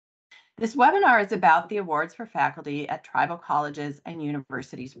This webinar is about the Awards for Faculty at Tribal Colleges and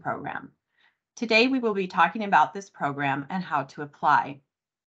Universities program. Today, we will be talking about this program and how to apply.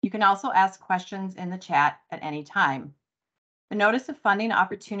 You can also ask questions in the chat at any time. The notice of funding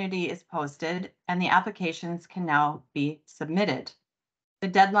opportunity is posted and the applications can now be submitted. The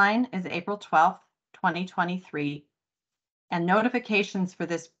deadline is April 12th, 2023, and notifications for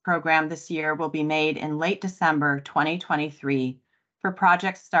this program this year will be made in late December 2023 for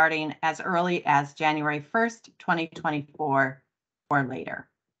projects starting as early as January 1st, 2024 or later.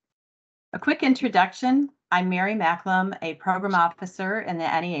 A quick introduction. I'm Mary Macklem, a program officer in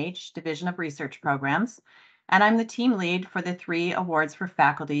the NEH Division of Research Programs, and I'm the team lead for the 3 Awards for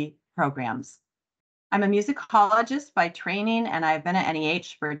Faculty programs. I'm a musicologist by training, and I've been at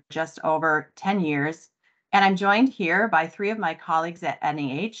NEH for just over 10 years. And I'm joined here by 3 of my colleagues at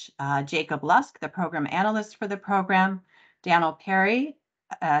NEH, Jacob Lusk, the program analyst for the program, Daniel Perry,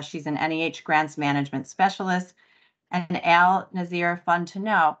 she's an NEH Grants Management Specialist, and Al Nazir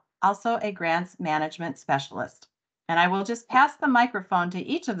Fontenot, also a Grants Management Specialist. And I will just pass the microphone to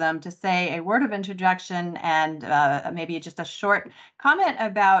each of them to say a word of introduction and maybe just a short comment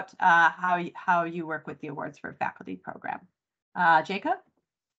about how you work with the Awards for Faculty program. Jacob?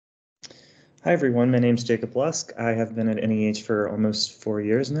 Hi everyone, my name is Jacob Lusk. I have been at NEH for almost 4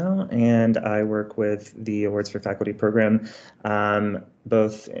 years now, and I work with the Awards for Faculty program,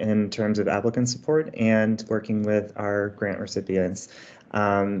 both in terms of applicant support and working with our grant recipients.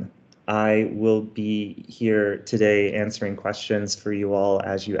 I will be here today answering questions for you all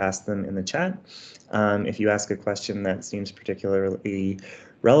as you ask them in the chat. If you ask a question that seems particularly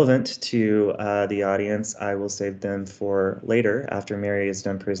relevant to the audience, I will save them for later after Mary is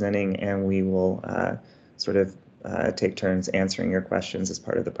done presenting, and we will take turns answering your questions as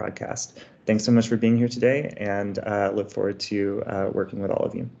part of the broadcast. Thanks so much for being here today, and look forward to working with all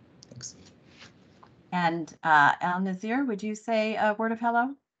of you. Thanks. And Al Nazir, would you say a word of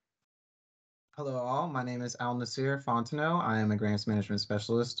hello? Hello all, my name is Al Nasir Fontenot. I am a Grants Management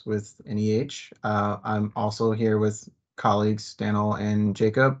Specialist with NEH. I'm also here with colleagues Daniel and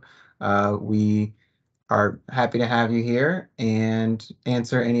Jacob. We are happy to have you here and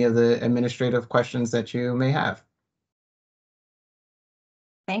answer any of the administrative questions that you may have.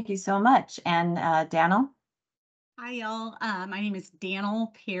 Thank you so much. And Daniel? Hi, y'all. My name is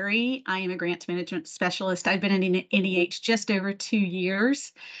Daniel Perry. I am a Grants Management Specialist. I've been in NEH just over 2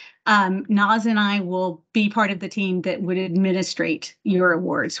 years. Naz and I will be part of the team that would administrate your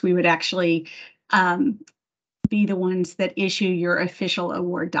awards. We would actually be the ones that issue your official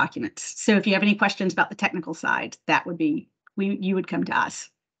award documents. So if you have any questions about the technical side, that would be, you would come to us.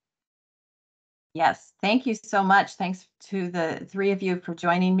 Yes, thank you so much. Thanks to the 3 of you for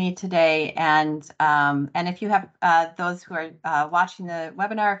joining me today. And if you have those who are watching the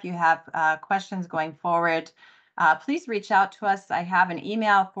webinar, if you have questions going forward, please reach out to us. I have an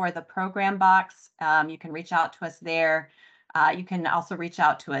email for the program box. You can reach out to us there. You can also reach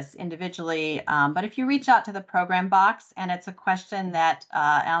out to us individually. But if you reach out to the program box and it's a question that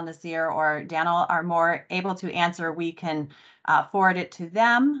Al Nazir or Daniel are more able to answer, we can forward it to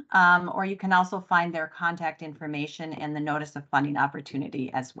them, or you can also find their contact information in the notice of funding opportunity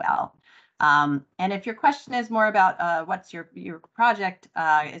as well. And if your question is more about what's your project,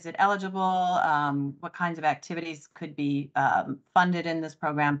 is it eligible, what kinds of activities could be funded in this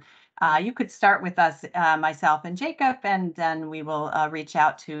program, you could start with us, myself and Jacob, and then we will reach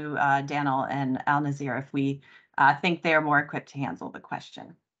out to Daniel and Al Nazir if we think they're more equipped to handle the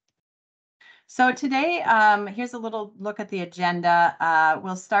question. So today, here's a little look at the agenda.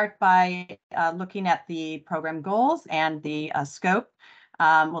 We'll start by looking at the program goals and the scope.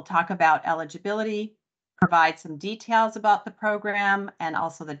 We'll talk about eligibility, provide some details about the program and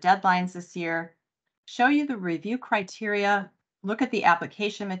also the deadlines this year, show you the review criteria, look at the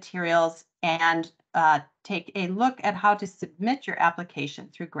application materials, and take a look at how to submit your application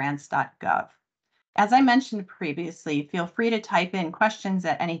through grants.gov. As I mentioned previously, feel free to type in questions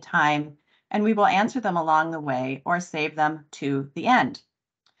at any time, and we will answer them along the way or save them to the end.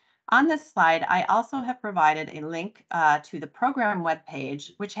 On this slide, I also have provided a link to the program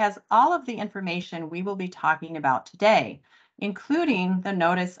webpage, which has all of the information we will be talking about today, including the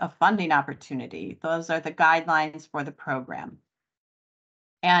notice of funding opportunity. Those are the guidelines for the program.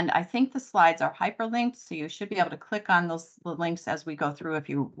 And I think the slides are hyperlinked, so you should be able to click on those links as we go through if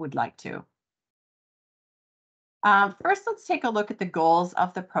you would like to. First, let's take a look at the goals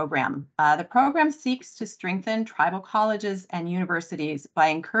of the program. The program seeks to strengthen tribal colleges and universities by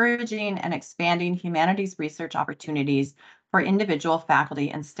encouraging and expanding humanities research opportunities for individual faculty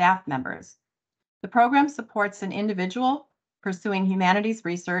and staff members. The program supports an individual pursuing humanities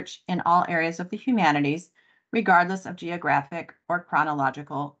research in all areas of the humanities, regardless of geographic or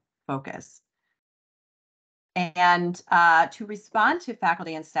chronological focus. And to respond to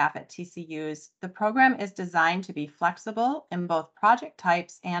faculty and staff at TCUs, the program is designed to be flexible in both project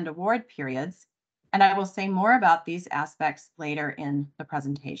types and award periods. And I will say more about these aspects later in the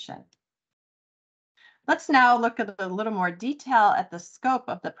presentation. Let's now look at a little more detail at the scope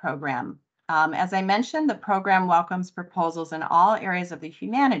of the program. As I mentioned, the program welcomes proposals in all areas of the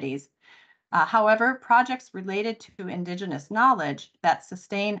humanities. However, projects related to Indigenous knowledge that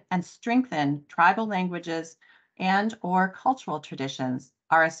sustain and strengthen tribal languages and/or cultural traditions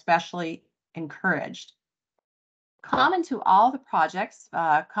are especially encouraged. Common to all the projects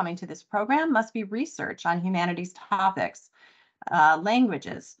coming to this program must be research on humanities topics,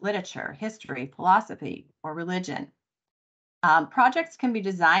 languages, literature, history, philosophy, or religion. Projects can be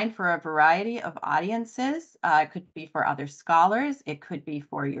designed for a variety of audiences. It could be for other scholars. It could be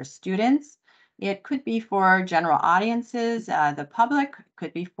for your students. It could be for general audiences, the public,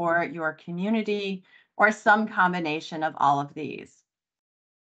 could be for your community, or some combination of all of these.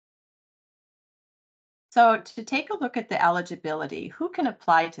 So to take a look at the eligibility, who can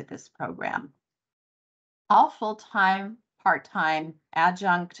apply to this program? All full-time, part-time,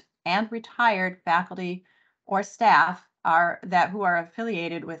 adjunct, and retired faculty or staff who are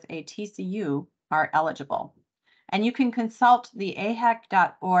affiliated with a TCU are eligible. And you can consult the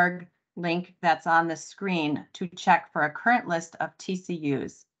ahec.org link that's on the screen to check for a current list of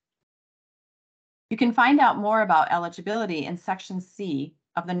TCUs. You can find out more about eligibility in Section C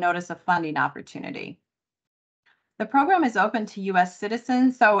of the Notice of Funding Opportunity. The program is open to U.S.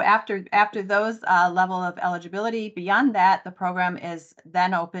 citizens, so after those level of eligibility, beyond that, the program is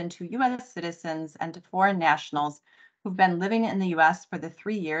then open to U.S. citizens and to foreign nationals who've been living in the U.S. for the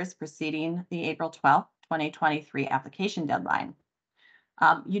 3 years preceding the April 12, 2023 application deadline.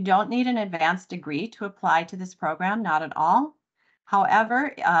 You don't need an advanced degree to apply to this program, not at all.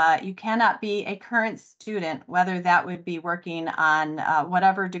 However, you cannot be a current student, whether that would be working on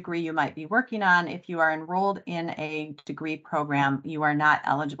whatever degree you might be working on. If you are enrolled in a degree program, you are not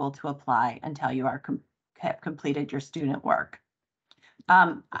eligible to apply until you are have completed your student work.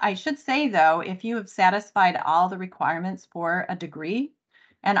 I should say, though, if you have satisfied all the requirements for a degree,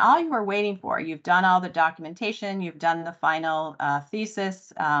 and all you are waiting for, you've done all the documentation, you've done the final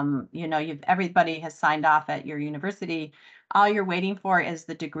thesis, everybody has signed off at your university. All you're waiting for is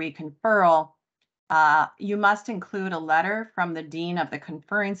the degree conferral. You must include a letter from the dean of the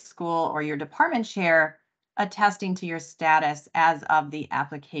conferring school or your department chair attesting to your status as of the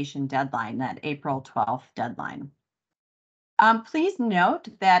application deadline, that April 12th deadline. Please note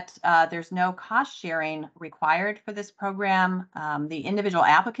that there's no cost sharing required for this program. The individual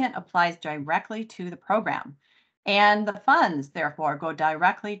applicant applies directly to the program, and the funds, therefore, go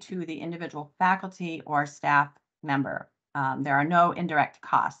directly to the individual faculty or staff member. There are no indirect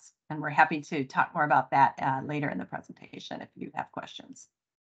costs, and we're happy to talk more about that later in the presentation if you have questions.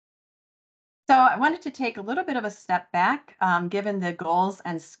 So I wanted to take a little bit of a step back. Given the goals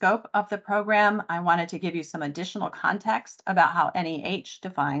and scope of the program, I wanted to give you some additional context about how NEH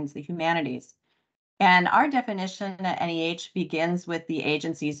defines the humanities. And our definition at NEH begins with the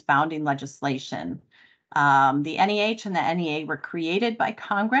agency's founding legislation. The NEH and the NEA were created by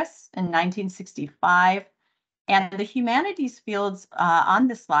Congress in 1965, and the humanities fields on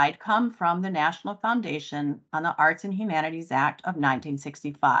this slide come from the National Foundation on the Arts and Humanities Act of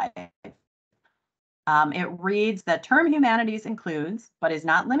 1965. It reads, the term humanities includes, but is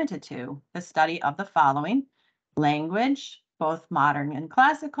not limited to, the study of the following: language, both modern and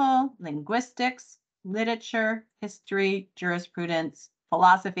classical, linguistics, literature, history, jurisprudence,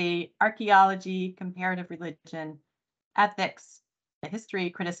 philosophy, archaeology, comparative religion, ethics, the history,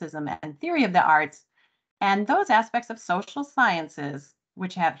 criticism, and theory of the arts, and those aspects of social sciences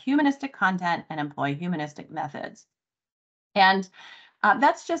which have humanistic content and employ humanistic methods. And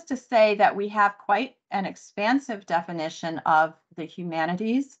that's just to say that we have quite an expansive definition of the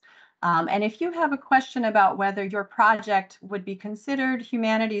humanities. And if you have a question about whether your project would be considered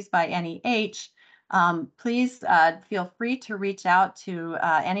humanities by NEH, please feel free to reach out to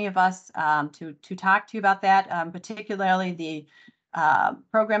any of us to talk to you about that. Particularly the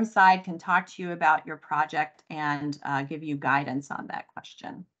program side can talk to you about your project and give you guidance on that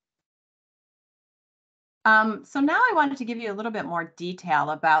question. So now I wanted to give you a little bit more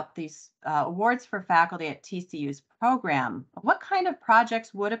detail about these awards for faculty at TCU's program. What kind of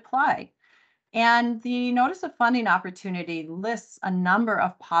projects would apply? And the Notice of Funding Opportunity lists a number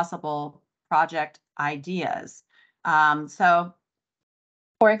of possible project ideas. So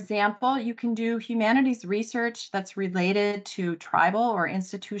For example, you can do humanities research that's related to tribal or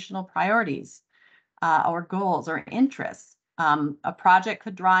institutional priorities or goals or interests. A project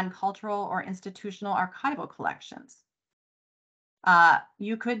could draw on cultural or institutional archival collections.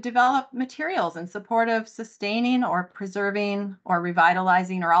 You could develop materials in support of sustaining or preserving or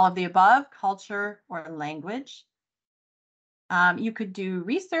revitalizing or all of the above culture or language. You could do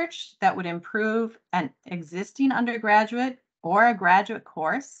research that would improve an existing undergraduate or a graduate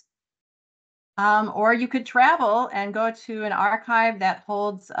course. Or you could travel and go to an archive that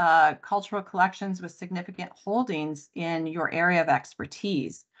holds cultural collections with significant holdings in your area of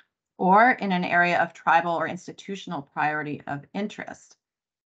expertise or in an area of tribal or institutional priority of interest.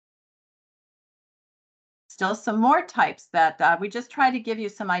 Still some more types that we just try to give you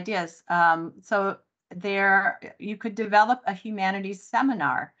some ideas. So there, you could develop a humanities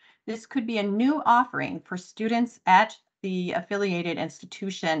seminar. This could be a new offering for students at the affiliated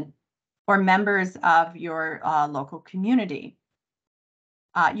institution or members of your local community.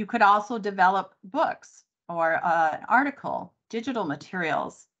 You could also develop books or an article, digital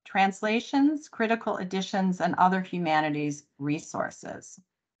materials, translations, critical editions, and other humanities resources.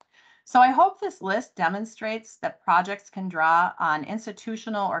 So I hope this list demonstrates that projects can draw on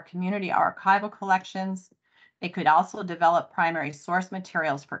institutional or community archival collections. They could also develop primary source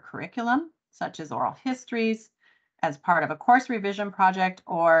materials for curriculum, such as oral histories, as part of a course revision project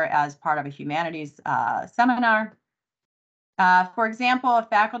or as part of a humanities seminar. For example, a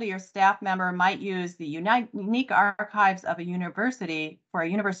faculty or staff member might use the unique archives of a university for a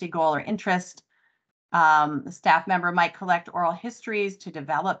university goal or interest. The staff member might collect oral histories to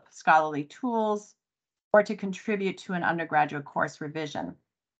develop scholarly tools or to contribute to an undergraduate course revision.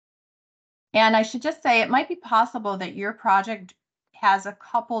 And I should just say it might be possible that your project has a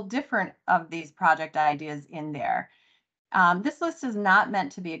couple different of these project ideas in there. This list is not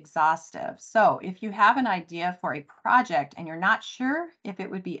meant to be exhaustive. So if you have an idea for a project and you're not sure if it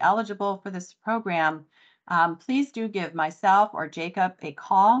would be eligible for this program, please do give myself or Jacob a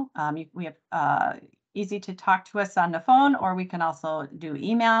call. We have easy to talk to us on the phone, or we can also do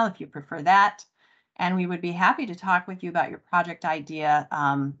email if you prefer that. And we would be happy to talk with you about your project idea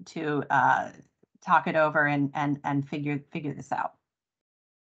to talk it over and figure this out.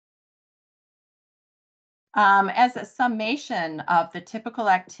 As a summation of the typical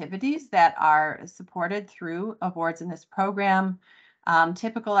activities that are supported through awards in this program,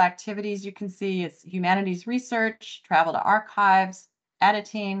 typical activities you can see is humanities research, travel to archives,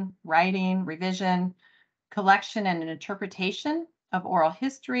 editing, writing, revision, collection and interpretation of oral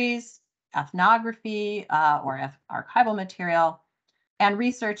histories, ethnography or archival material, and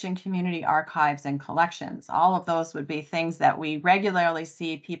research in community archives and collections. All of those would be things that we regularly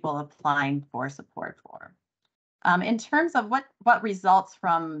see people applying for support for. In terms of what results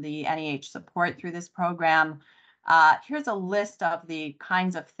from the NEH support through this program, here's a list of the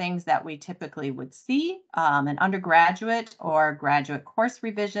kinds of things that we typically would see: an undergraduate or graduate course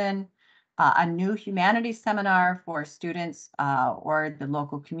revision, a new humanities seminar for students or the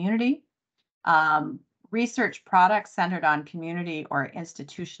local community, research products centered on community or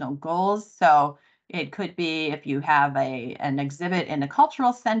institutional goals. So it could be if you have an exhibit in a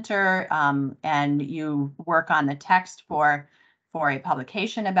cultural center and you work on the text for a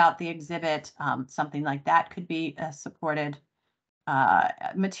publication about the exhibit, something like that could be supported.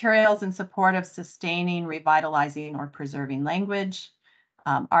 Materials in support of sustaining, revitalizing, or preserving language,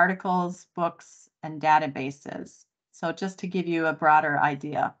 articles, books, and databases. So just to give you a broader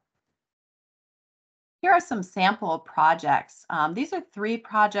idea. Here are some sample projects. These are 3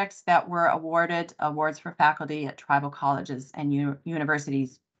 projects that were awarded awards for faculty at tribal colleges and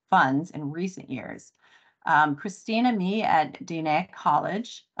universities funds in recent years. Christina Mee at NEH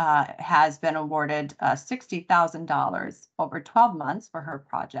College has been awarded $60,000 over 12 months for her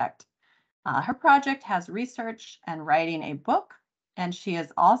project. Her project has research and writing a book, and she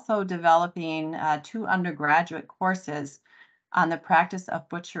is also developing 2 undergraduate courses on the practice of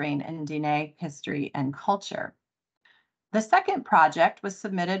butchering in Diné history and culture. The second project was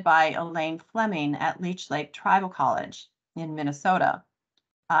submitted by Elaine Fleming at Leech Lake Tribal College in Minnesota.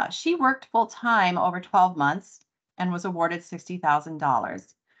 She worked full-time over 12 months and was awarded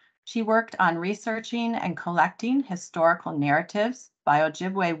 $60,000. She worked on researching and collecting historical narratives by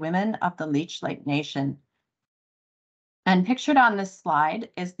Ojibwe women of the Leech Lake Nation. And pictured on this slide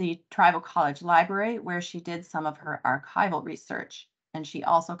is the Tribal College Library, where she did some of her archival research, and she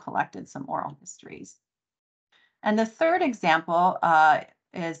also collected some oral histories. And the third example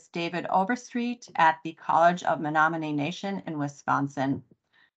is David Overstreet at the College of Menominee Nation in Wisconsin.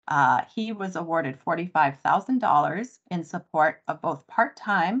 He was awarded $45,000 in support of both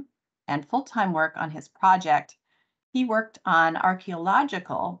part-time and full-time work on his project. He worked on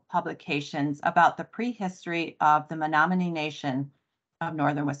archaeological publications about the prehistory of the Menominee Nation of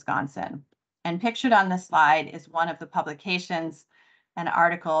northern Wisconsin. And pictured on this slide is one of the publications, an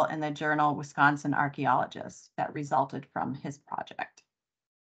article in the journal Wisconsin Archaeologist that resulted from his project.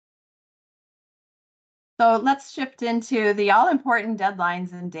 So let's shift into the all-important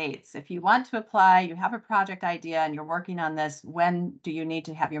deadlines and dates. If you want to apply, you have a project idea and you're working on this, when do you need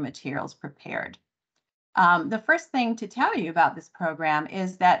to have your materials prepared? The first thing to tell you about this program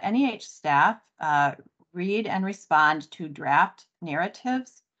is that NEH staff read and respond to draft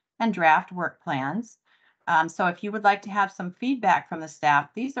narratives and draft work plans. So if you would like to have some feedback from the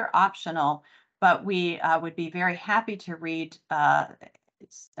staff, these are optional, but we would be very happy to read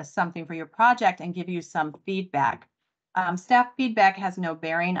something for your project and give you some feedback. Staff feedback has no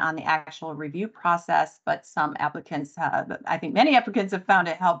bearing on the actual review process, but some applicants, I think many applicants have found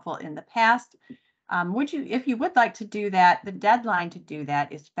it helpful in the past. If you would like to do that, the deadline to do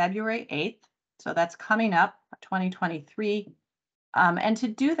that is February 8th. So that's coming up, 2023. And to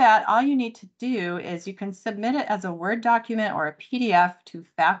do that, all you need to do is you can submit it as a Word document or a PDF to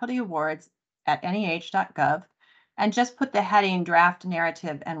facultyawards@neh.gov and just put the heading draft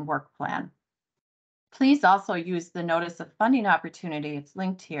narrative and work plan. Please also use the notice of funding opportunity, it's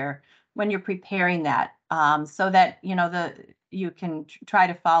linked here, when you're preparing that, so that you can try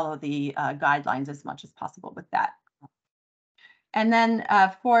to follow the guidelines as much as possible with that. And then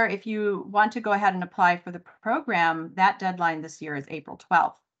if you want to go ahead and apply for the program, that deadline this year is April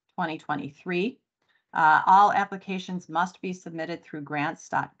 12th, 2023. All applications must be submitted through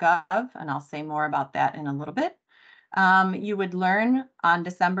grants.gov, and I'll say more about that in a little bit. You would learn on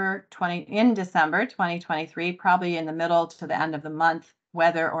December 2023, probably in the middle to the end of the month,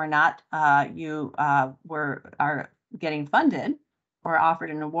 whether or not you are getting funded or offered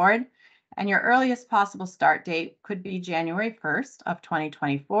an award. And your earliest possible start date could be January 1st of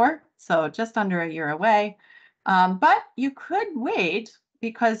 2024, so just under a year away. But you could wait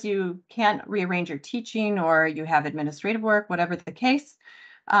because you can't rearrange your teaching or you have administrative work, whatever the case.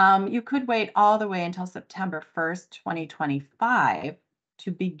 You could wait all the way until September 1st, 2025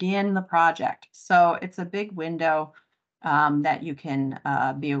 to begin the project. So it's a big window that you can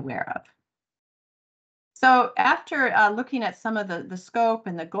be aware of. So after looking at some of the scope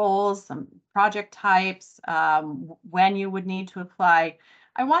and the goals, some project types, when you would need to apply,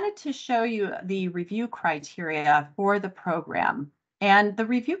 I wanted to show you the review criteria for the program. And the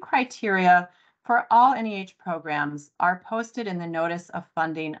review criteria for all NEH programs are posted in the notice of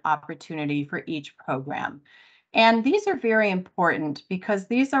funding opportunity for each program. And these are very important because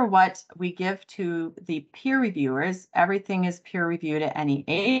these are what we give to the peer reviewers. Everything is peer reviewed at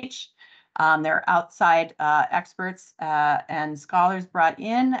NEH. There are outside experts and scholars brought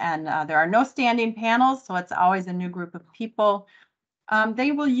in, and there are no standing panels, so it's always a new group of people.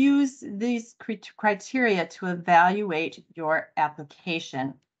 They will use these criteria to evaluate your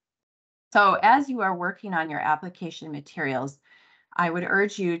application. So as you are working on your application materials, I would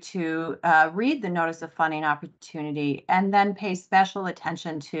urge you to read the notice of funding opportunity and then pay special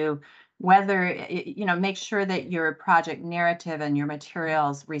attention to whether, make sure that your project narrative and your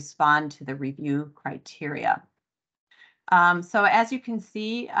materials respond to the review criteria. So as you can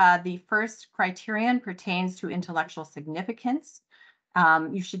see, the first criterion pertains to intellectual significance.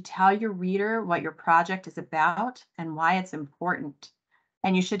 You should tell your reader what your project is about and why it's important.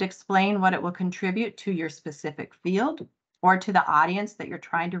 And you should explain what it will contribute to your specific field or to the audience that you're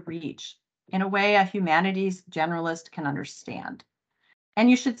trying to reach in a way a humanities generalist can understand. And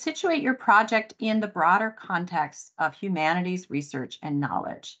you should situate your project in the broader context of humanities research and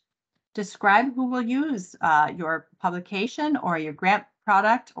knowledge. Describe who will use your publication or your grant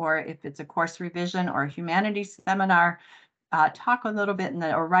product, or if it's a course revision or a humanities seminar, talk a little bit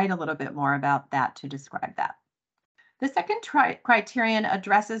or write a little bit more about that to describe that. The second criterion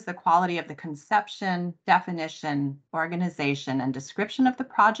addresses the quality of the conception, definition, organization, and description of the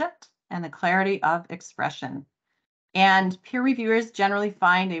project and the clarity of expression. And peer reviewers generally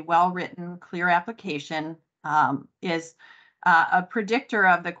find a well-written, clear application is a predictor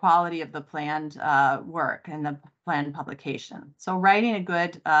of the quality of the planned work and the planned publication. So writing a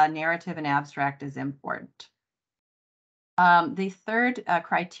good narrative and abstract is important. The third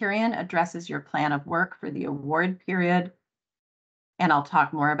criterion addresses your plan of work for the award period, and I'll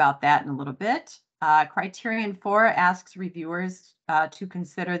talk more about that in a little bit. Criterion 4 asks reviewers to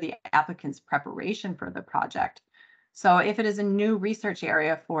consider the applicant's preparation for the project. So if it is a new research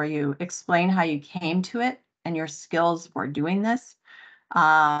area for you, explain how you came to it and your skills for doing this.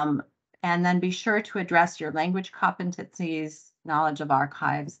 And then be sure to address your language competencies, knowledge of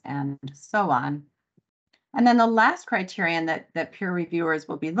archives, and so on. And then the last criterion that peer reviewers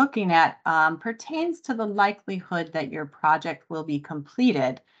will be looking at pertains to the likelihood that your project will be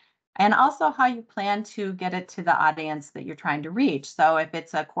completed, and also how you plan to get it to the audience that you're trying to reach. So if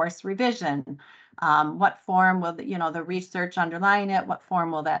it's a course revision, what form will the research underlying it, what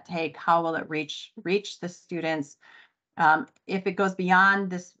form will that take? How will it reach the students? If it goes beyond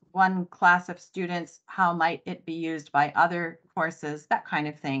this one class of students, how might it be used by other courses? That kind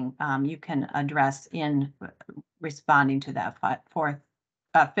of thing you can address in responding to that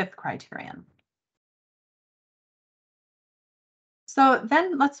fifth criterion. So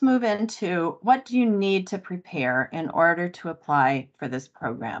then let's move into what do you need to prepare in order to apply for this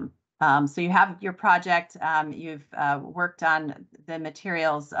program? So you have your project, you've worked on the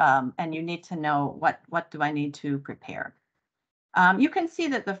materials, and you need to know what do I need to prepare. You can see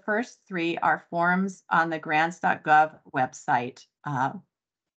that the first three are forms on the grants.gov website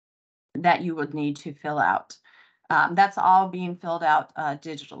that you would need to fill out. That's all being filled out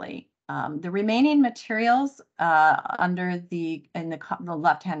digitally. The remaining materials in the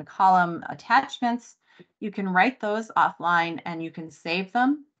left-hand column attachments, you can write those offline and you can save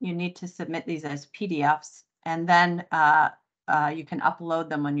them. You need to submit these as PDFs, and then you can upload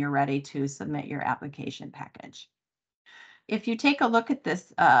them when you're ready to submit your application package. If you take a look at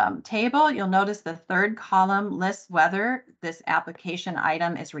this table, you'll notice the third column lists whether this application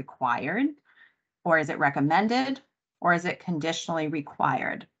item is required, or is it recommended, or is it conditionally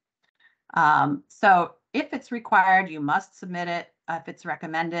required. So if it's required, you must submit it. If it's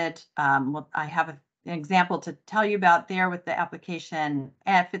recommended, I have an example to tell you about there with the application.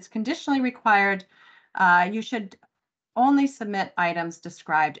 If it's conditionally required, you should only submit items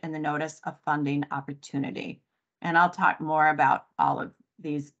described in the notice of funding opportunity. And I'll talk more about all of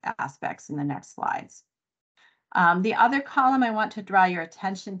these aspects in the next slides. The other column I want to draw your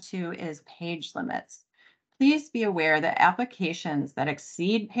attention to is page limits. Please be aware that applications that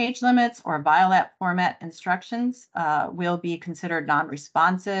exceed page limits or violate format instructions will be considered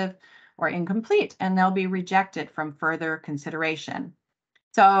non-responsive or incomplete, and they'll be rejected from further consideration.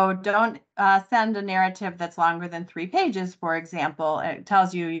 So don't send a narrative that's longer than 3 pages, for example. It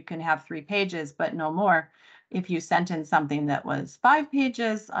tells you you can have 3 pages, but no more. If you sent in something that was 5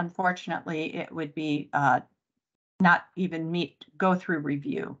 pages, unfortunately, it would be not even go through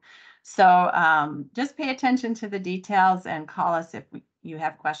review. So just pay attention to the details and call us if you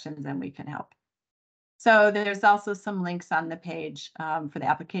have questions and we can help. So there's also some links on the page for the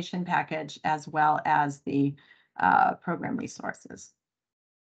application package as well as the program resources.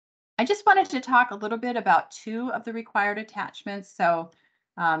 I just wanted to talk a little bit about 2 of the required attachments. So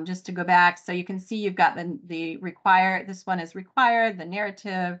just to go back, so you can see you've got the required, this one is required, the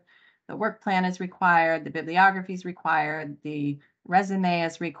narrative, the work plan is required, the bibliography is required, the resume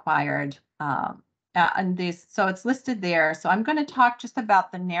is required, and so it's listed there. So I'm going to talk just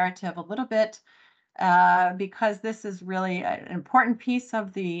about the narrative a little bit because this is really an important piece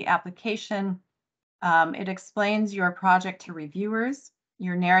of the application. It explains your project to reviewers.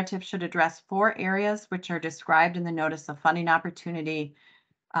 Your narrative should address 4 areas which are described in the notice of funding opportunity: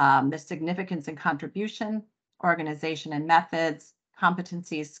 the significance and contribution, organization and methods,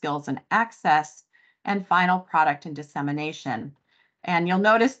 competencies, skills, and access, and final product and dissemination. And you'll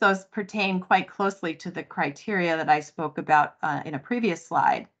notice those pertain quite closely to the criteria that I spoke about in a previous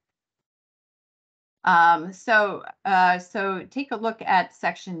slide. So take a look at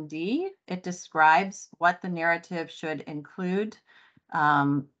section D. It describes what the narrative should include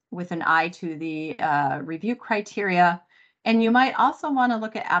with an eye to the review criteria. And you might also want to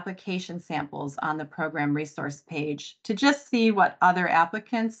look at application samples on the program resource page to just see what other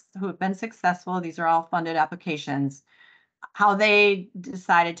applicants who have been successful, these are all funded applications, how they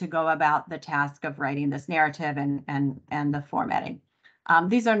decided to go about the task of writing this narrative and the formatting.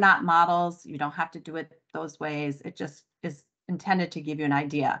 These are not models. You don't have to do it those ways. It just is intended to give you an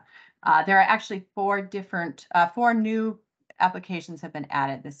idea. There are actually 4 new applications have been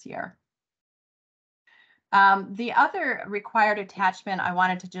added this year. The other required attachment I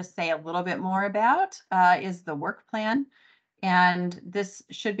wanted to just say a little bit more about is the work plan. And this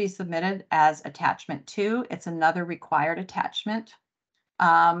should be submitted as attachment 2. It's another required attachment.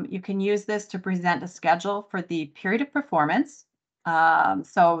 You can use this to present a schedule for the period of performance.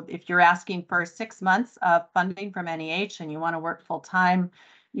 So if you're asking for 6 months of funding from NEH and you want to work full time,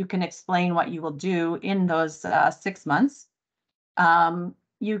 you can explain what you will do in those 6 months.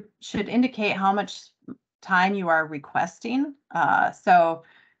 You should indicate how much time you are requesting. So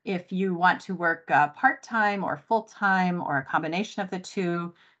If you want to work part-time or full-time or a combination of the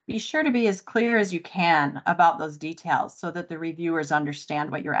two, be sure to be as clear as you can about those details so that the reviewers understand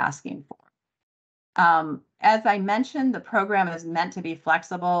what you're asking for. As I mentioned, the program is meant to be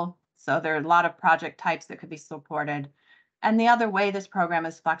flexible, so there are a lot of project types that could be supported. And the other way this program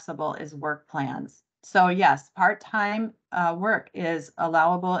is flexible is work plans. So yes, part-time work is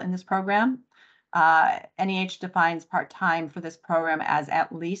allowable in this program. NEH defines part-time for this program as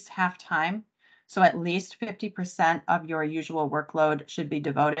at least half-time. So at least 50% of your usual workload should be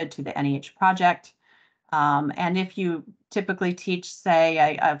devoted to the NEH project. And if you typically teach, say,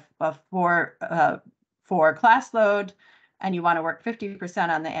 a four class load, and you want to work 50%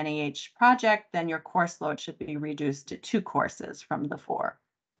 on the NEH project, then your course load should be reduced to 2 courses from the 4.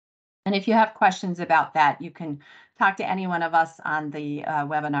 And if you have questions about that, you can talk to any one of us on the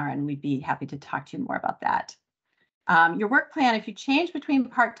webinar, and we'd be happy to talk to you more about that. Your work plan, if you change between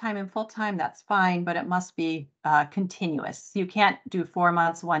part-time and full-time, that's fine, but it must be continuous. You can't do 4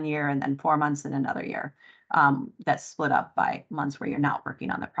 months 1 year and then 4 months in another year. That's split up by months where you're not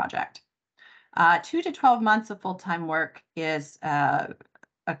working on the project. 2 to 12 months of full-time work is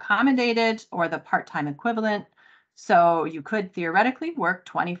accommodated or the part-time equivalent. So you could theoretically work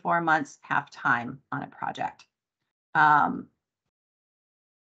 24 months half-time on a project.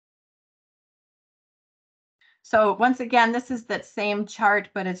 So once again, this is that same chart,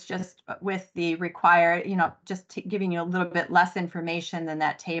 but it's just with the required, just giving you a little bit less information than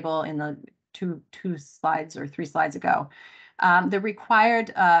that table in the two slides or 3 slides ago. The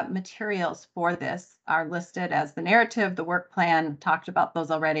required materials for this are listed as the narrative, the work plan, talked about those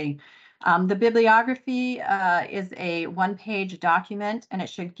already. The bibliography is a 1-page document, and it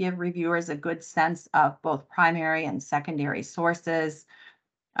should give reviewers a good sense of both primary and secondary sources.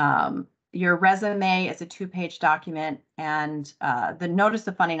 Your resume is a 2-page document, and the notice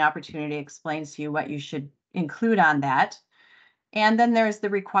of funding opportunity explains to you what you should include on that. And then there's the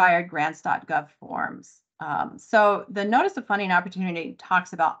required grants.gov forms. So the notice of funding opportunity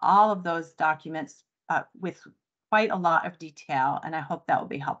talks about all of those documents with quite a lot of detail, and I hope that will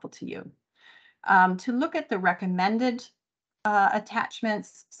be helpful to you. To look at the recommended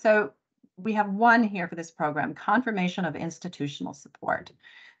attachments, so we have one here for this program, confirmation of institutional support.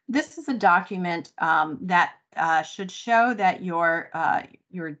 This is a document that should show that your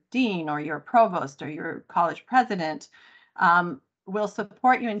dean or your provost or your college president will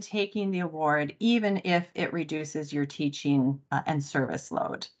support you in taking the award, even if it reduces your teaching and service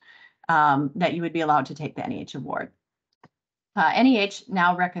load, that you would be allowed to take the NEH award. NEH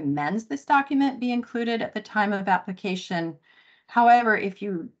now recommends this document be included at the time of application. However, if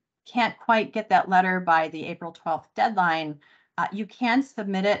you can't quite get that letter by the April 12th deadline, you can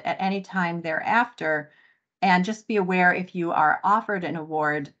submit it at any time thereafter. And just be aware, if you are offered an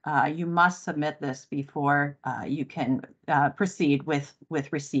award, you must submit this before you can proceed with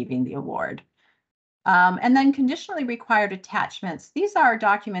receiving the award. And then conditionally required attachments. These are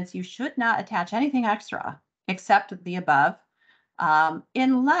documents you should not attach anything extra except the above,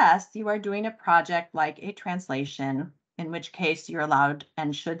 unless you are doing a project like a translation, in which case you're allowed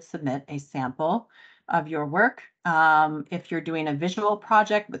and should submit a sample of your work. If you're doing a visual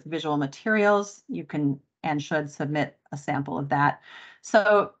project with visual materials, you can and should submit a sample of that.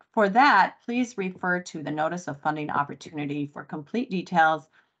 So for that, please refer to the notice of funding opportunity for complete details.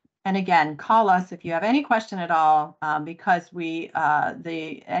 And again, call us if you have any question at all, because the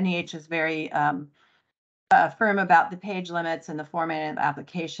NEH is very firm about the page limits and the formatting of the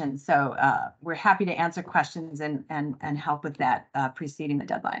application. So we're happy to answer questions and help with that preceding the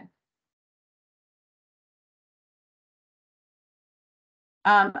deadline.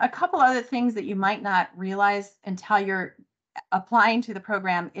 A couple other things that you might not realize until you're applying to the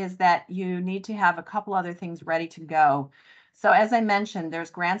program is that you need to have a couple other things ready to go. So as I mentioned, there's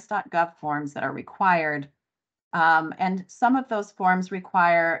grants.gov forms that are required. And some of those forms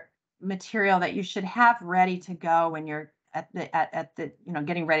require material that you should have ready to go when you're at the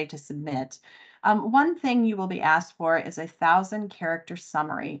getting ready to submit. One thing you will be asked for is a 1,000-character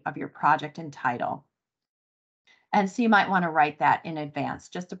summary of your project and title. And so you might want to write that in advance,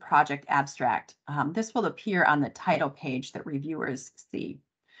 just a project abstract. This will appear on the title page that reviewers see.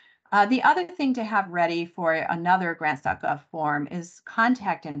 The other thing to have ready for another grants.gov form is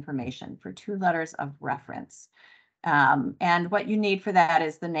contact information for 2 letters of reference. And what you need for that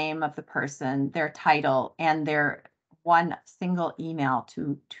is the name of the person, their title, and their one single email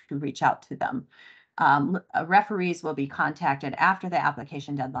to reach out to them. Referees will be contacted after the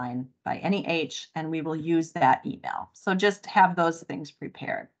application deadline by NEH, and we will use that email. So just have those things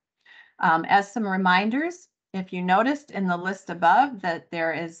prepared. As some reminders, If you noticed in the list above that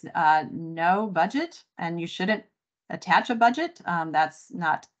there is no budget and you shouldn't attach a budget, that's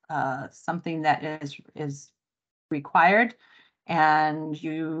not something that is required. And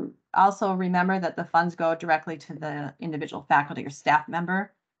you also remember that the funds go directly to the individual faculty or staff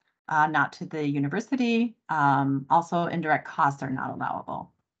member, not to the university. Also, indirect costs are not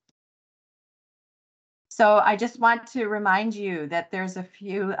allowable. So I just want to remind you that there's a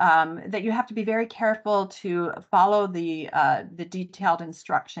few that you have to be very careful to follow the detailed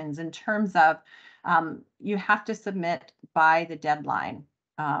instructions in terms of you have to submit by the deadline.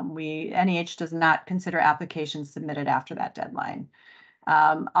 NEH does not consider applications submitted after that deadline.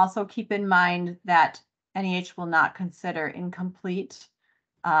 Also keep in mind that NEH will not consider incomplete,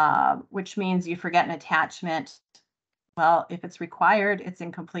 which means you forget an attachment. Well, if it's required, it's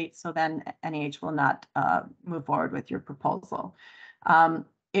incomplete, so then NEH will not move forward with your proposal.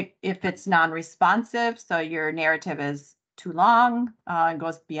 If it's non-responsive, so your narrative is too long and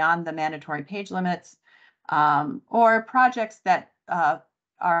goes beyond the mandatory page limits, or projects that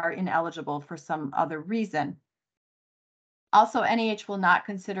are ineligible for some other reason. Also, NEH will not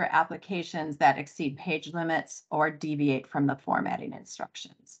consider applications that exceed page limits or deviate from the formatting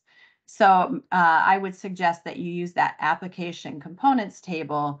instructions. So I would suggest that you use that application components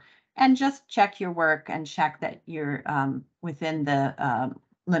table and just check your work and check that you're within the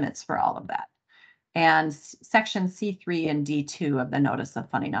limits for all of that. And section C3 and D2 of the Notice of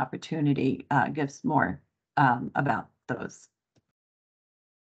Funding Opportunity gives more about those.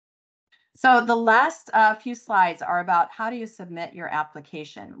 So the last few slides are about how do you submit your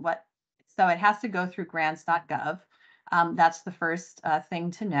application. So it has to go through grants.gov. That's the first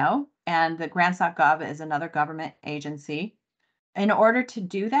thing to know. And the grants.gov is another government agency. In order to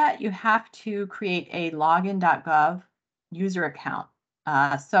do that, you have to create a login.gov user account.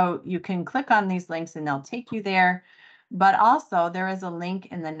 So you can click on these links and they'll take you there. But also there is a link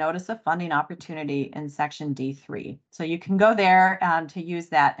in the Notice of Funding Opportunity in section D3. So you can go there to use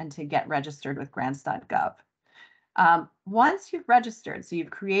that and to get registered with grants.gov. Once you've registered, so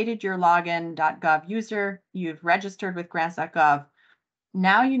you've created your login.gov user, you've registered with grants.gov,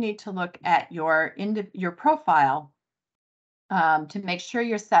 now you need to look at your profile to make sure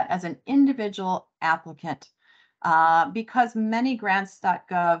you're set as an individual applicant. Because many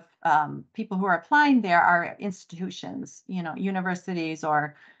grants.gov people who are applying there are institutions, universities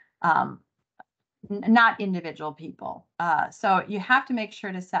or not individual people. So you have to make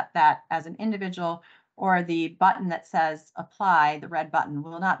sure to set that as an individual, or the button that says apply, the red button,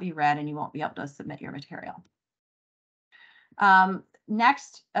 will not be read and you won't be able to submit your material.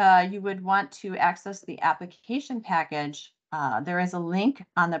 Next, you would want to access the application package. There is a link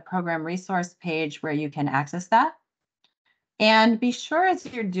on the program resource page where you can access that. And be sure as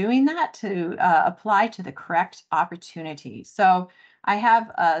you're doing that to apply to the correct opportunity. So I have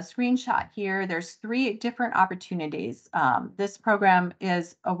a screenshot here. There's 3 different opportunities. This program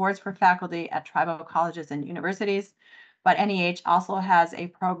is awards for faculty at tribal colleges and universities, but NEH also has a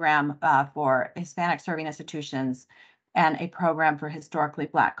program for Hispanic serving institutions and a program for historically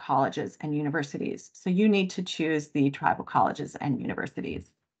Black colleges and universities. So you need to choose the tribal colleges and universities.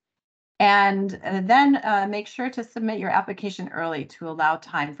 And then make sure to submit your application early to allow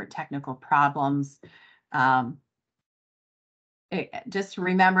time for technical problems. Just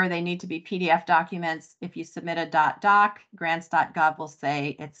remember, they need to be PDF documents. If you submit a .doc, grants.gov will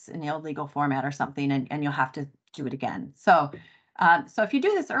say it's an illegal format or something, and you'll have to do it again. So if you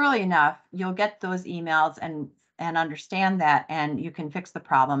do this early enough, you'll get those emails and understand that, and you can fix the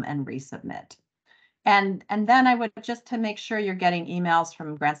problem and resubmit. And then I would just to make sure you're getting emails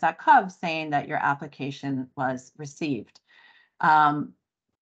from grants.gov saying that your application was received.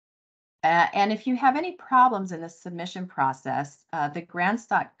 And if you have any problems in the submission process, the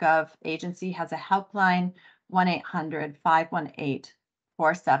grants.gov agency has a helpline,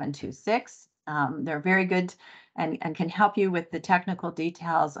 1-800-518-4726. They're very good and can help you with the technical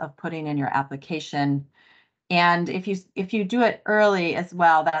details of putting in your application. And if you do it early as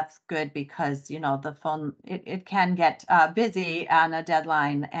well, that's good, because the phone it can get busy on a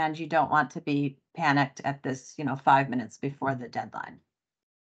deadline, and you don't want to be panicked at this 5 minutes before the deadline.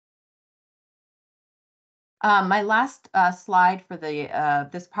 My last slide for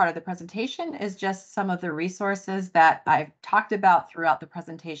this part of the presentation is just some of the resources that I've talked about throughout the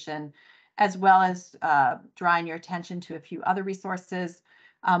presentation, as well as drawing your attention to a few other resources.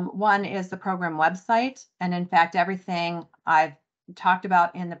 One is the program website, and in fact, everything I've talked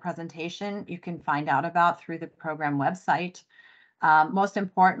about in the presentation, you can find out about through the program website. Most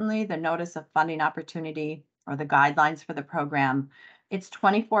importantly, the Notice of Funding Opportunity, or the guidelines for the program. It's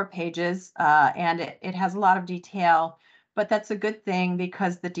 24 pages and it has a lot of detail, but that's a good thing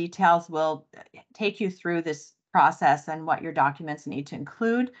because the details will take you through this process and what your documents need to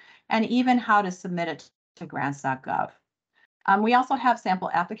include, and even how to submit it to grants.gov. We also have sample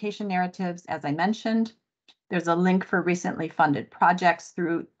application narratives, as I mentioned. There's a link for recently funded projects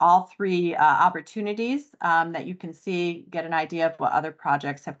through all three opportunities that you can see, get an idea of what other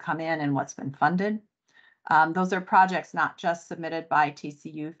projects have come in and what's been funded. Those are projects not just submitted by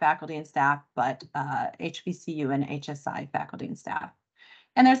TCU faculty and staff, but HBCU and HSI faculty and staff.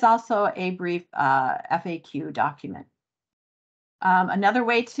 And there's also a brief FAQ document. Another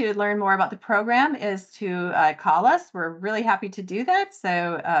way to learn more about the program is to call us. We're really happy to do that.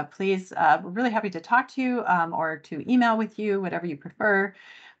 So please, we're really happy to talk to you or to email with you, whatever you prefer.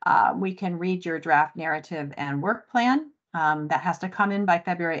 We can read your draft narrative and work plan. That has to come in by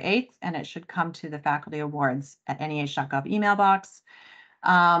February 8th, and it should come to the faculty awards at NEH.gov email box.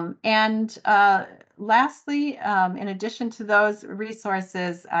 Lastly, in addition to those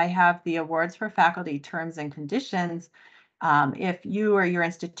resources, I have the awards for faculty terms and conditions. If you or your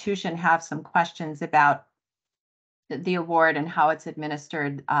institution have some questions about the award and how it's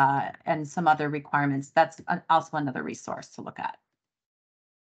administered and some other requirements, that's also another resource to look at.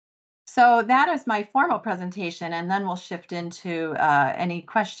 So that is my formal presentation, and then we'll shift into any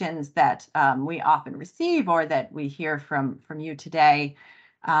questions that we often receive or that we hear from you today.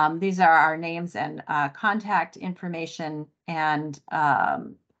 These are our names and contact information, and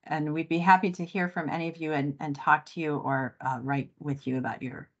we'd be happy to hear from any of you and talk to you or write with you about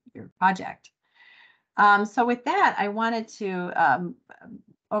your project. So with that, I wanted to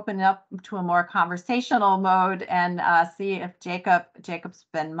open it up to a more conversational mode and see if Jacob's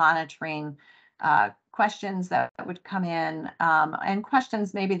been monitoring questions that would come in and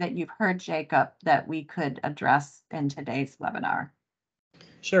questions maybe that you've heard, Jacob, that we could address in today's webinar.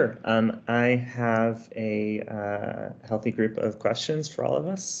 Sure. I have a healthy group of questions for all of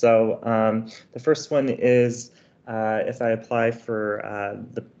us. So the first one is, if I apply for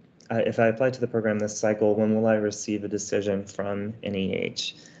if I apply to the program this cycle, when will I receive a decision from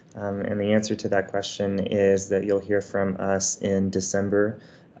NEH? And the answer to that question is that you'll hear from us in December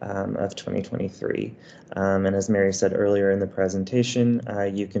of 2023. And as Mary said earlier in the presentation,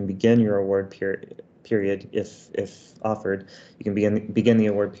 you can begin your award period if offered. You can begin the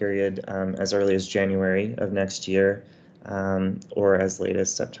award period as early as January of next year or as late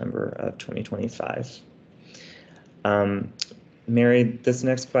as September of 2025. Mary, this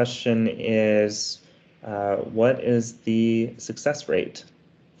next question is, what is the success rate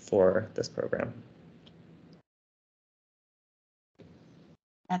for this program?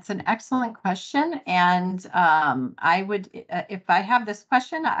 That's an excellent question, and I would, if I have this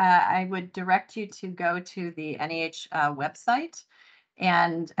question, I would direct you to go to the NEH website,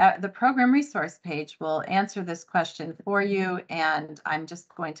 and the program resource page will answer this question for you. And I'm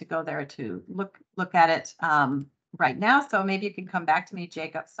just going to go there to look at it right now. So maybe you can come back to me,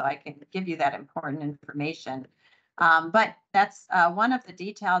 Jacob, so I can give you that important information. But that's one of the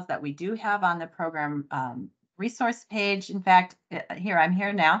details that we do have on the program resource page. In fact, I'm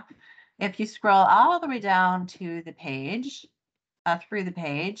here now. If you scroll all the way down to the page, through the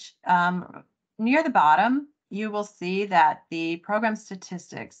page, near the bottom, you will see that the program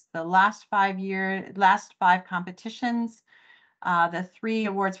statistics, the last 5 competitions, the 3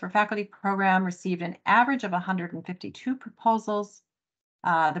 awards for faculty program received an average of 152 proposals.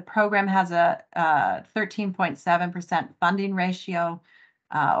 The program has a 13.7% funding ratio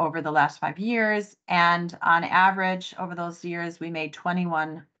over the last 5 years. And on average, over those years, we made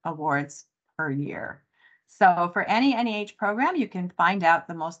 21 awards per year. So for any NEH program, you can find out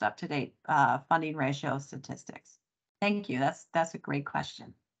the most up-to-date funding ratio statistics. Thank you. That's a great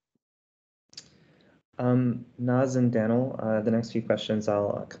question. Naz and Daniel, the next few questions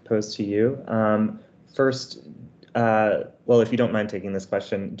I'll pose to you. First, well, if you don't mind taking this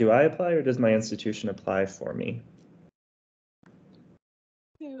question, do I apply or does my institution apply for me?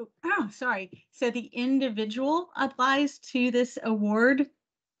 So the individual applies to this award.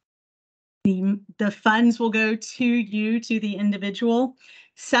 The funds will go to you, to the individual.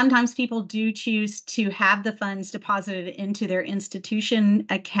 Sometimes people do choose to have the funds deposited into their institution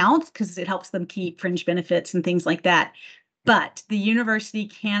accounts because it helps them keep fringe benefits and things like that. But the university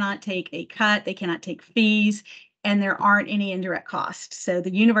cannot take a cut, they cannot take fees, and there aren't any indirect costs. So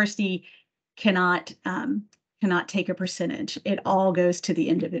the university cannot take a percentage. It all goes to the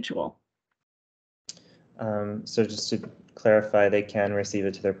individual. So just to clarify, they can receive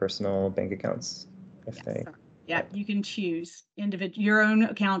it to their personal bank accounts if Yes. they. Yeah, you can choose your own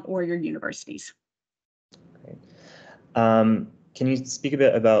account or your university's. Great. Can you speak a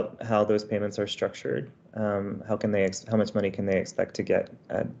bit about how those payments are structured? How much money can they expect to get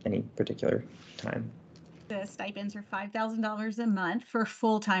at any particular time? The stipends are $5,000 a month for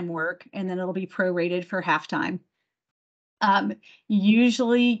full-time work, and then it'll be prorated for half-time.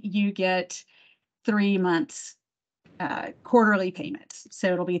 Usually you get 3 months quarterly payments.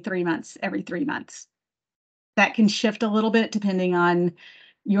 So it'll be 3 months every 3 months. That can shift a little bit depending on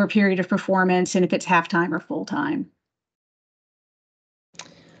your period of performance and if it's half-time or full-time.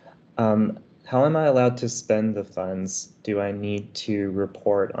 How am I allowed to spend the funds? Do I need to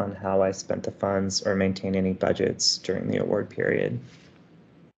report on how I spent the funds or maintain any budgets during the award period?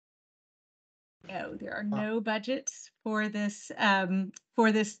 No, there are no budgets for this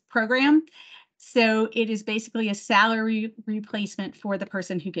program. So it is basically a salary replacement for the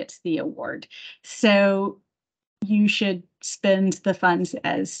person who gets the award. So you should spend the funds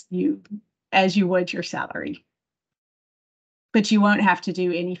as you would your salary. But you won't have to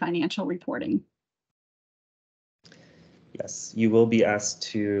do any financial reporting. Yes, you will be asked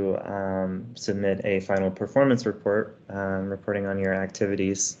to submit a final performance report reporting on your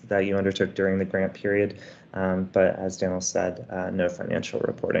activities that you undertook during the grant period, but as Daniel said, no financial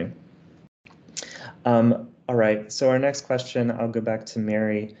reporting. All right, so our next question, I'll go back to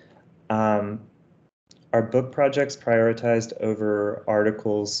Mary. Are book projects prioritized over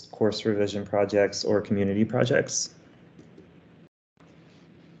articles, course revision projects, or community projects?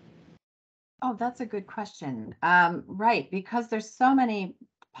 Oh, that's a good question. Right, because there's so many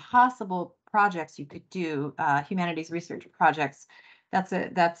possible projects you could do, humanities research projects.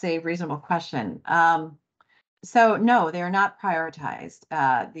 That's a reasonable question. So no, they're not prioritized.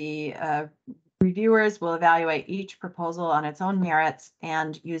 The reviewers will evaluate each proposal on its own merits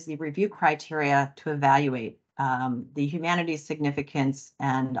and use the review criteria to evaluate the humanities significance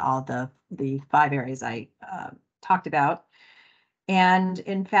and all the 5 areas I talked about. And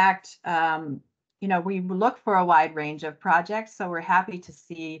in fact, we look for a wide range of projects, so we're happy to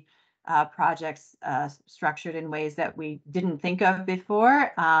see projects structured in ways that we didn't think of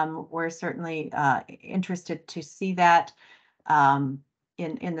before. We're certainly interested to see that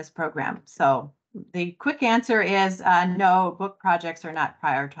in this program. So the quick answer is no, book projects are not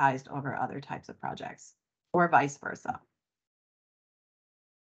prioritized over other types of projects, or vice versa.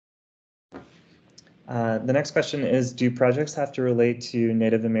 The next question is, do projects have to relate to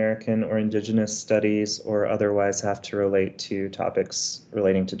Native American or Indigenous studies or otherwise have to relate to topics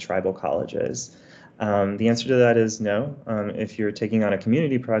relating to tribal colleges? The answer to that is no. If you're taking on a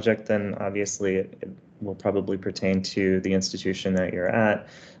community project, then obviously it will probably pertain to the institution that you're at.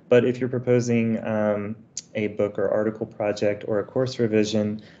 But if you're proposing a book or article project or a course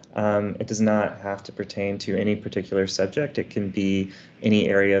revision, it does not have to pertain to any particular subject. It can be any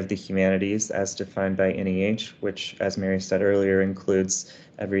area of the humanities as defined by NEH, which, as Mary said earlier, includes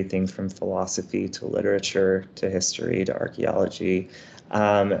everything from philosophy to literature to history to archaeology.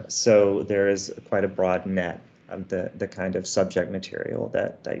 So there is quite a broad net of the kind of subject material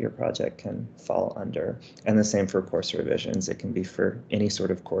that your project can fall under. And the same for course revisions. It can be for any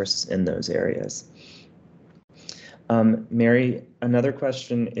sort of course in those areas. Mary, another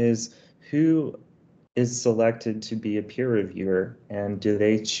question is, who is selected to be a peer reviewer, and do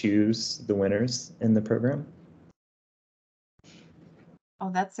they choose the winners in the program?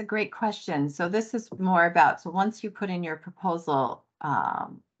 Oh, that's a great question. So this is more about, so once you put in your proposal,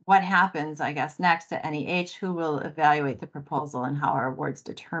 what happens, I guess, next at NEH, who will evaluate the proposal and how our award's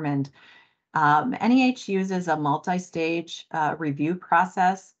determined. NEH uses a multi-stage review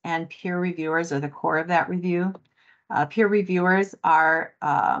process, and peer reviewers are the core of that review. Peer reviewers are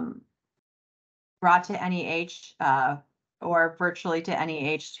brought to NEH or virtually to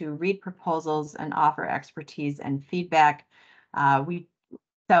NEH to read proposals and offer expertise and feedback.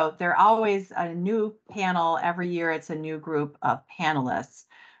 So they're always a new panel. Every year it's a new group of panelists.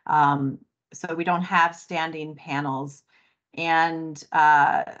 So we don't have standing panels. And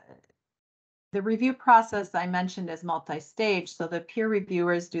the review process I mentioned is multi-stage. So the peer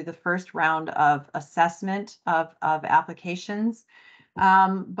reviewers do the first round of assessment of applications,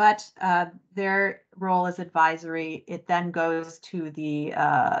 but their role is advisory. It then goes to the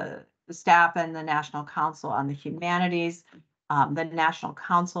staff and the National Council on the Humanities. The National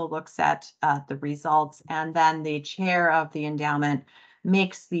Council looks at the results, and then the chair of the endowment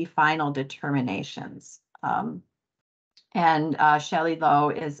makes the final determinations. And Shelley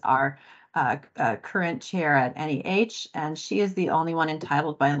Lowe is our current chair at NEH, and she is the only one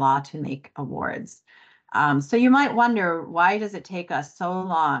entitled by law to make awards. So you might wonder, why does it take us so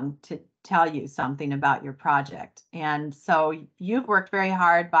long tell you something about your project. And so you've worked very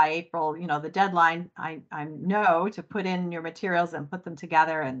hard by April, the deadline, I know, to put in your materials and put them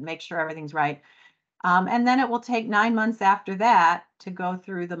together and make sure everything's right. And then it will take 9 months after that to go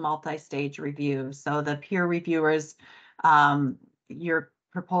through the multi-stage review. So the peer reviewers, your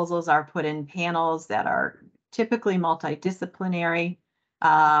proposals are put in panels that are typically multidisciplinary,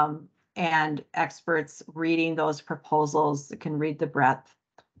 and experts reading those proposals can read the breadth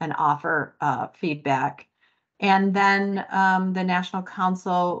and offer feedback. And then the National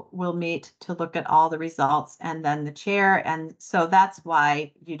Council will meet to look at all the results, and then the chair. And so that's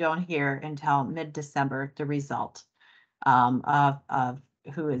why you don't hear until mid-December the result of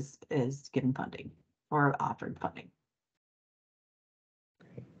who is given funding or offered funding.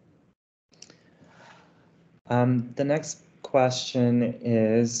 The next question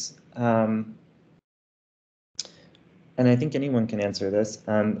is, and I think anyone can answer this.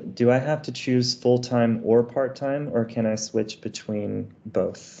 Do I have to choose full-time or part-time, or can I switch between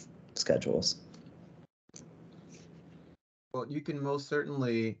both schedules? Well, you can most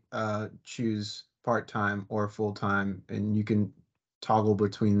certainly choose part-time or full-time, and you can toggle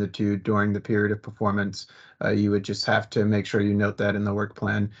between the two during the period of performance. You would just have to make sure you note that in the work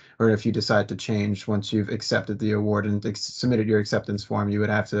plan, or if you decide to change once you've accepted the award and submitted your acceptance form, you would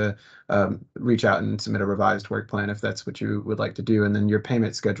have to reach out and submit a revised work plan if that's what you would like to do, and then your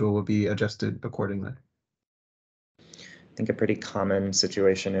payment schedule will be adjusted accordingly. I think a pretty common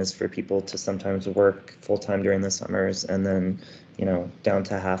situation is for people to sometimes work full-time during the summers and then, down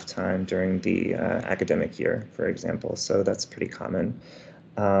to half-time during the academic year, for example. So that's pretty common.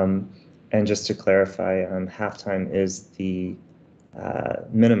 And just to clarify, half-time is the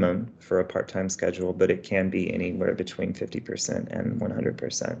minimum for a part-time schedule, but it can be anywhere between 50% and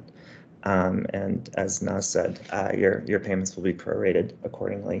 100%. And as Naz said, your payments will be prorated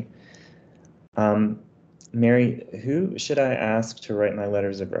accordingly. Mary, who should I ask to write my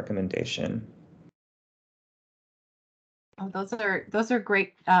letters of recommendation? Oh, those are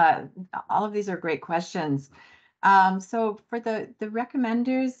great. All of these are great questions. So for the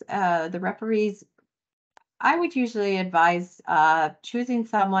recommenders, the referees, I would usually advise choosing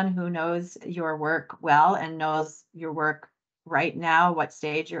someone who knows your work well and knows your work right now, what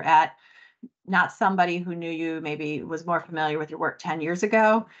stage you're at. Not somebody who knew you, maybe was more familiar with your work 10 years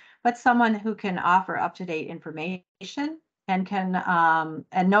ago, but someone who can offer up-to-date information and can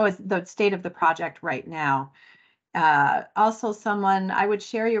and know the state of the project right now. Also someone, I would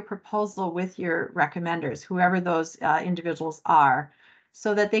share your proposal with your recommenders, whoever those individuals are,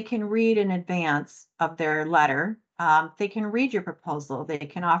 so that they can read in advance of their letter. They can read your proposal. They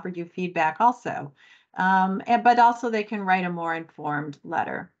can offer you feedback also, but also they can write a more informed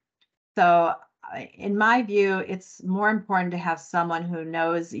letter. So in my view, it's more important to have someone who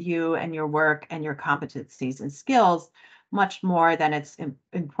knows you and your work and your competencies and skills much more than it's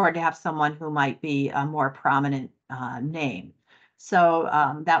important to have someone who might be a more prominent name. So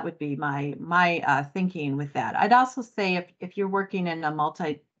that would be my thinking with that. I'd also say if you're working in a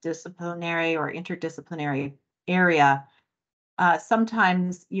multidisciplinary or interdisciplinary area,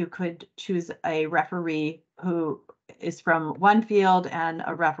 sometimes you could choose a referee who is from one field and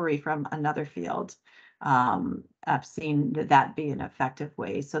a referee from another field. I've seen that be an effective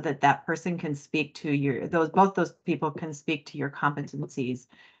way so that person can speak to both those people can speak to your competencies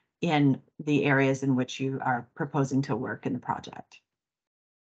in the areas in which you are proposing to work in the project.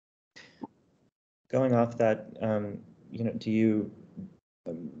 Going off that,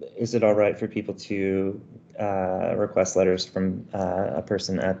 is it all right for people to request letters from a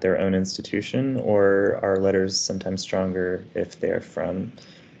person at their own institution, or are letters sometimes stronger if they're from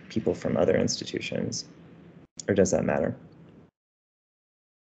people from other institutions, or does that matter?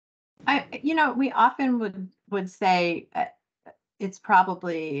 We often would say it's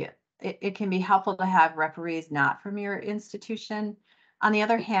probably, it can be helpful to have referees not from your institution. On the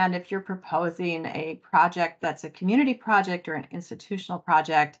other hand, if you're proposing a project that's a community project or an institutional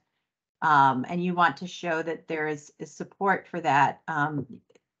project, and you want to show that there is support for that,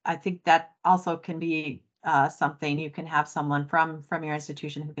 I think that also can be something. You can have someone from your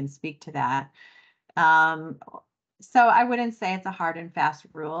institution who can speak to that. So I wouldn't say it's a hard and fast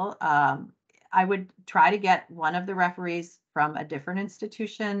rule. I would try to get one of the referees from a different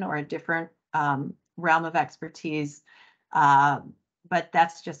institution or a different realm of expertise. But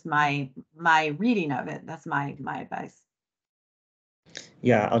that's just my reading of it. That's my advice.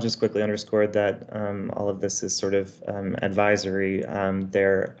 Yeah, I'll just quickly underscore that all of this is sort of advisory.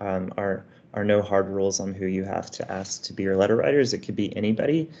 There are are no hard rules on who you have to ask to be your letter writers. It could be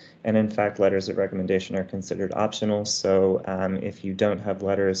anybody. And in fact, letters of recommendation are considered optional. So if you don't have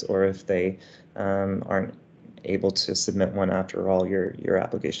letters, or if they aren't able to submit one after all, your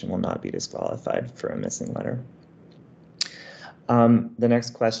application will not be disqualified for a missing letter. The next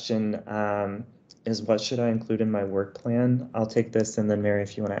question is, what should I include in my work plan? I'll take this, and then Mary,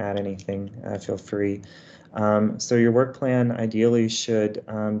 if you want to add anything, feel free. So your work plan ideally should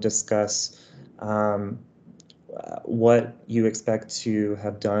discuss what you expect to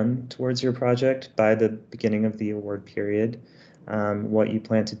have done towards your project by the beginning of the award period, what you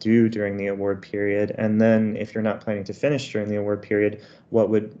plan to do during the award period, and then if you're not planning to finish during the award period, what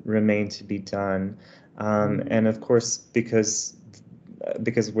would remain to be done. And of course, because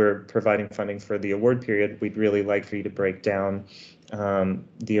we're providing funding for the award period, we'd really like for you to break down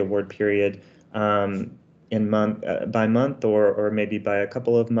the award period in by month, or maybe by a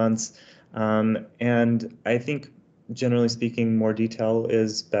couple of months. And I think, generally speaking, more detail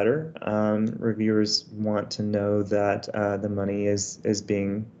is better. Reviewers want to know that the money is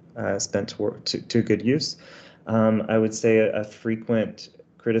being spent to good use. I would say a frequent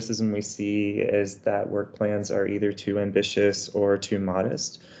criticism we see is that work plans are either too ambitious or too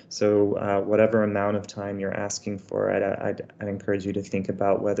modest. So whatever amount of time you're asking for, I'd encourage you to think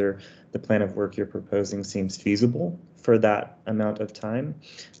about whether the plan of work you're proposing seems feasible for that amount of time,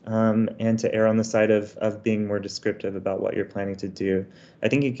 and to err on the side of being more descriptive about what you're planning to do. I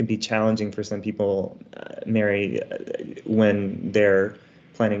think it can be challenging for some people, Mary, when they're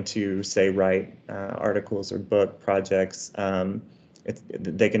planning to, say, write articles or book projects.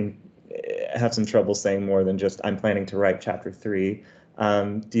 They can have some trouble saying more than just, I'm planning to write chapter 3.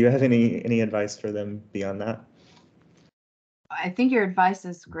 Do you have any advice for them beyond that? I think your advice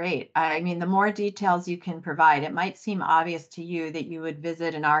is great. I mean, the more details you can provide, it might seem obvious to you that you would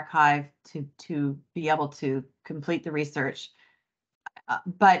visit an archive to be able to complete the research.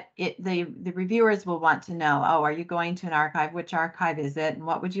 But the reviewers will want to know, oh, are you going to an archive? Which archive is it? And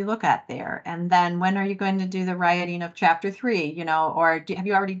what would you look at there? And then when are you going to do the writing of chapter 3, or have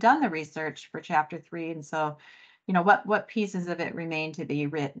you already done the research for chapter 3? And so, what pieces of it remain to be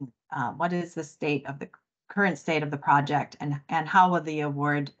written? What is the current state of the project, and how will the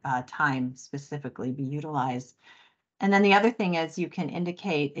award time specifically be utilized? And then the other thing is, you can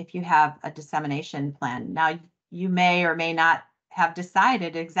indicate if you have a dissemination plan. Now, you may or may not have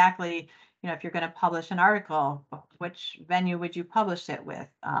decided exactly, if you're going to publish an article, which venue would you publish it with?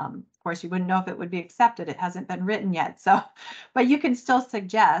 Of course, you wouldn't know if it would be accepted. It hasn't been written yet. So, but you can still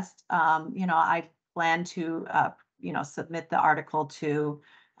suggest, I plan to, submit the article to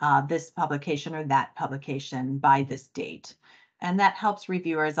this publication or that publication by this date. And that helps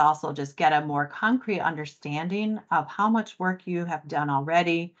reviewers also just get a more concrete understanding of how much work you have done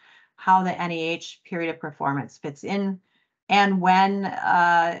already, how the NEH period of performance fits in, and when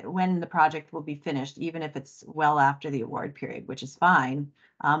the project will be finished, even if it's well after the award period, which is fine,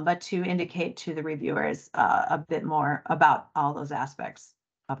 but to indicate to the reviewers a bit more about all those aspects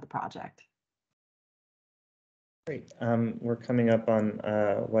of the project. Great. We're coming up on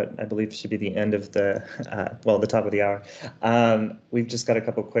what I believe should be the end of the, the top of the hour. We've just got a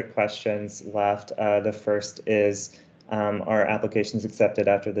couple quick questions left. The first is, are applications accepted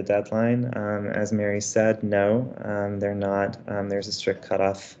after the deadline? As Mary said, no, they're not. There's a strict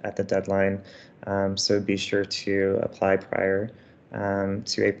cutoff at the deadline, so be sure to apply prior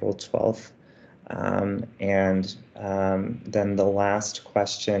to April 12th. And then the last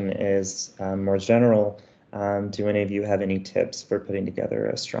question is more general. Do any of you have any tips for putting together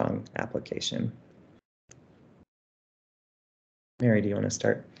a strong application? Mary, do you want to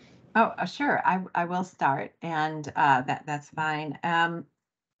start? Oh, sure. I will start, and that's fine.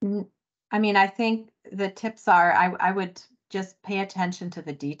 I mean, I think the tips are, I would just pay attention to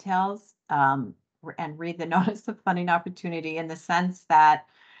the details, and read the notice of funding opportunity, in the sense that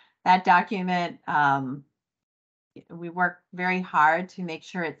that document, we work very hard to make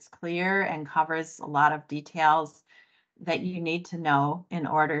sure it's clear and covers a lot of details that you need to know in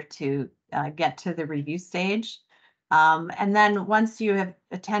order to get to the review stage. And then once you have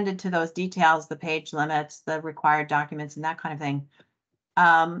attended to those details, the page limits, the required documents, and that kind of thing,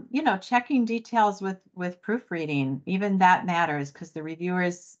 checking details with proofreading, even that matters, because the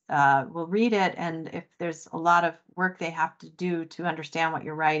reviewers will read it, and if there's a lot of work they have to do to understand what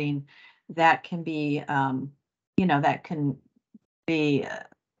you're writing, that can be,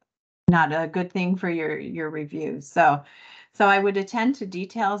 not a good thing for your review. So I would attend to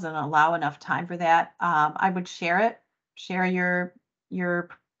details and allow enough time for that. I would share your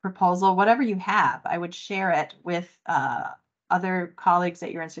proposal, whatever you have. I would share it with other colleagues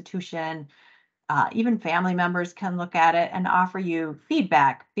at your institution, even family members can look at it and offer you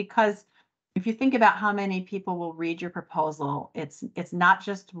feedback. Because if you think about how many people will read your proposal, it's not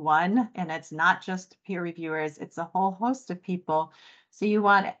just one, and it's not just peer reviewers, it's a whole host of people. So you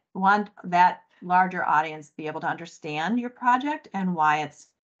want that larger audience to be able to understand your project and why it's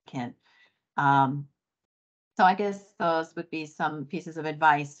significant. So I guess those would be some pieces of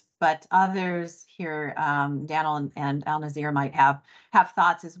advice, but others here, Daniel and Al Nazir might have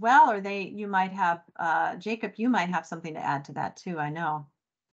thoughts as well, or you might have, Jacob, you might have something to add to that too, I know.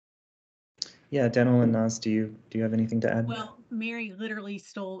 Yeah, Daniel and Naz, do you have anything to add? Well, Mary literally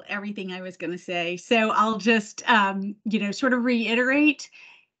stole everything I was going to say. So I'll just, sort of reiterate,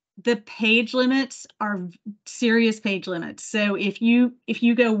 the page limits are serious page limits. So if you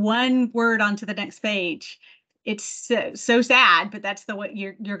go one word onto the next page, it's so sad, but that's the way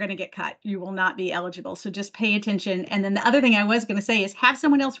you're going to get cut. You will not be eligible. So just pay attention. And then the other thing I was going to say is have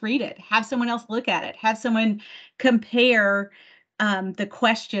someone else read it, have someone else look at it, have someone compare the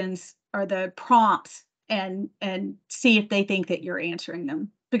questions or the prompts and see if they think that you're answering them.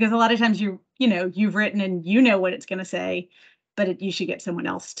 Because a lot of times you've written and you know what it's going to say, but you should get someone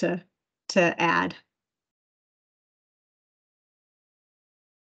else to add.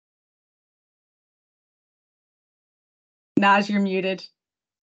 Naz, you're muted.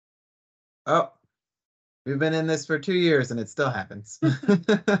 Oh, we've been in this for 2 years and it still happens.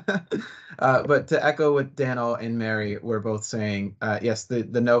 But to echo what Daniel and Mary were both saying, yes, the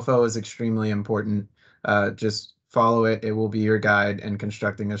NOFO is extremely important. Just follow it. It will be your guide in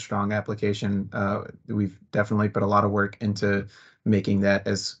constructing a strong application. We've definitely put a lot of work into making that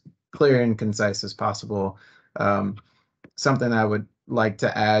as clear and concise as possible. Something I would like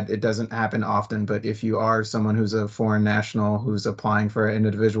to add, it doesn't happen often, but if you are someone who's a foreign national who's applying for an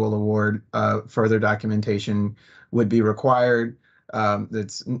individual award, further documentation would be required.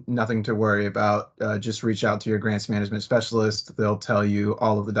 That's nothing to worry about. Just reach out to your grants management specialist. They'll tell you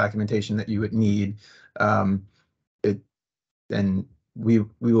all of the documentation that you would need. And we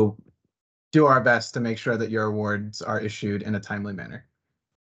will do our best to make sure that your awards are issued in a timely manner.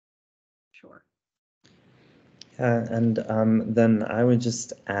 Sure. And then I would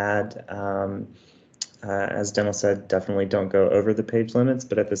just add, as Daniel said, definitely don't go over the page limits,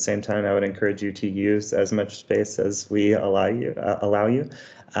 but at the same time, I would encourage you to use as much space as we allow you.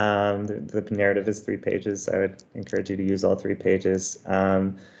 The narrative is 3 pages. I would encourage you to use all 3 pages.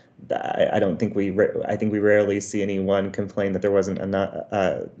 I think we rarely see anyone complain that there wasn't enough,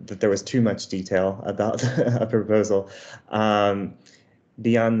 that there was too much detail about a proposal.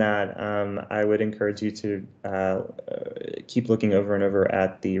 Beyond that, I would encourage you to keep looking over and over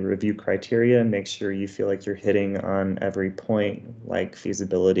at the review criteria and make sure you feel like you're hitting on every point, like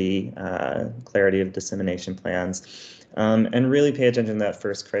feasibility, clarity of dissemination plans, and really pay attention to that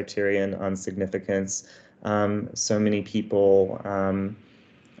first criterion on significance. So many people,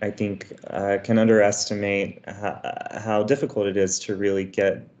 I think, can underestimate how difficult it is to really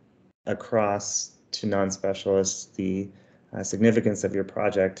get across to non-specialists the significance of your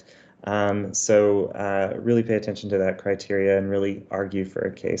project. So really pay attention to that criteria and really argue for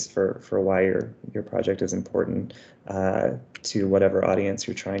a case for why your project is important to whatever audience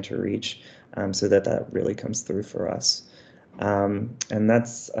you're trying to reach, so that really comes through for us. And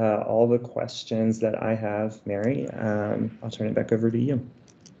that's all the questions that I have, Mary. I'll turn it back over to you.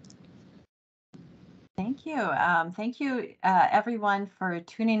 Thank you. Thank you, everyone, for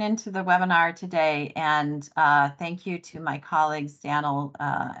tuning into the webinar today. And thank you to my colleagues, Daniel,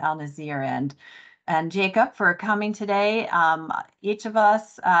 Al Nazir, and Jacob for coming today. Each of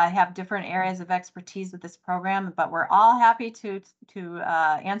us have different areas of expertise with this program, but we're all happy to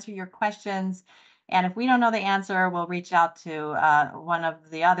answer your questions. And if we don't know the answer, we'll reach out to one of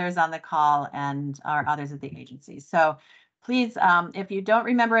the others on the call and our others at the agency. So please, if you don't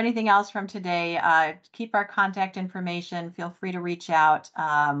remember anything else from today, keep our contact information. Feel free to reach out.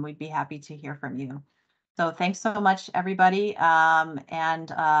 We'd be happy to hear from you. So thanks so much, everybody. And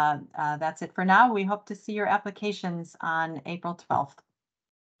that's it for now. We hope to see your applications on April 12th.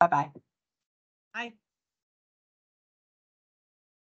 Bye-bye. Bye.